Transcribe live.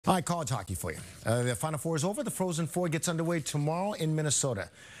All right, college hockey for you. The Final Four is over. The Frozen Four gets underway tomorrow in Minnesota.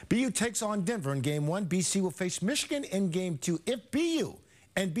 BU takes on Denver in Game 1. BC will face Michigan in Game 2. If BU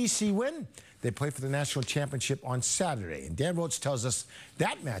and BC win, they play for the national championship on Saturday. And Dan Roach tells us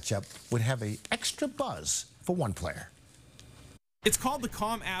that matchup would have an extra buzz for one player. It's called the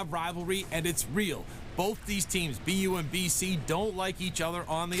ComAv rivalry, and it's real. Both these teams, BU and BC, don't like each other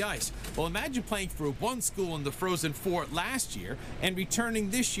on the ice. Well, imagine playing for one school in the Frozen Four last year and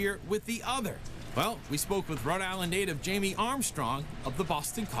returning this year with the other. Well, we spoke with Rhode Island native Jamie Armstrong of the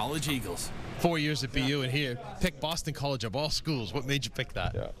Boston College Eagles. 4 years at BU and here, pick Boston College of all schools. What made you pick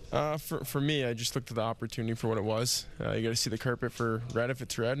that? Yeah. For me, I just looked at the opportunity for what it was. You got to see the carpet for red if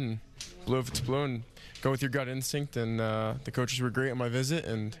it's red and blue if it's blue, and go with your gut instinct. And the coaches were great on my visit,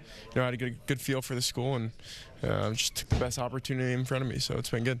 and I had a good feel for the school, and just took the best opportunity in front of me. So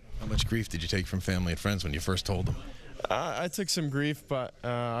it's been good. How much grief did you take from family and friends when you first told them? I took some grief, but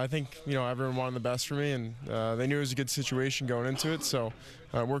I think everyone wanted the best for me, and they knew it was a good situation going into it, so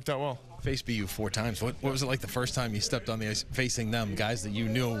it worked out well. Faced BU 4 times. What was it like the first time you stepped on the ice facing them, guys that you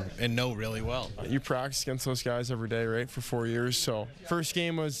knew and know really well? You practice against those guys every day, right, for 4 years. So first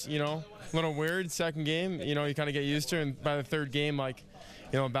game was, a little weird. Second game, you kind of get used to it. And by the third game,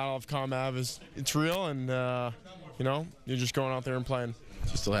 Battle of ComAv it's real, and, you're just going out there and playing.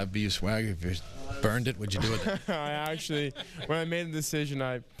 Do you still have BU swag? If you burned it, what'd you do with it? I actually, when I made the decision,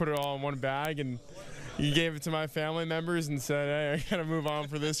 I put it all in one bag, and he gave it to my family members and said, hey, I got to move on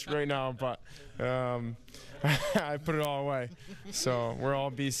for this right now. But I put it all away. So we're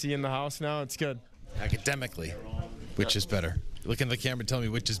all BC in the house now. It's good. Academically, which is better? Look in the camera and tell me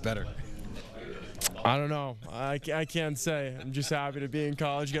which is better. I don't know. I can't say. I'm just happy to be in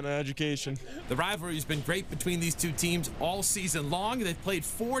college, getting an education. The rivalry has been great between these two teams all season long. They've played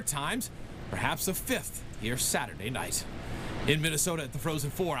 4 times, perhaps a 5th here Saturday night. In Minnesota at the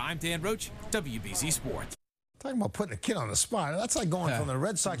Frozen Four, I'm Dan Roach, WBC Sports. Talking about putting a kid on the spot. That's like going from the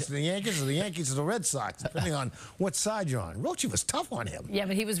Red Sox to the Yankees or the Yankees to the Red Sox, depending on what side you're on. Roach was tough on him. Yeah,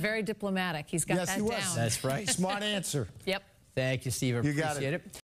 but he was very diplomatic. He's got that down. Yes, he was. That's right. Smart answer. Yep. Thank you, Steve. I appreciate it.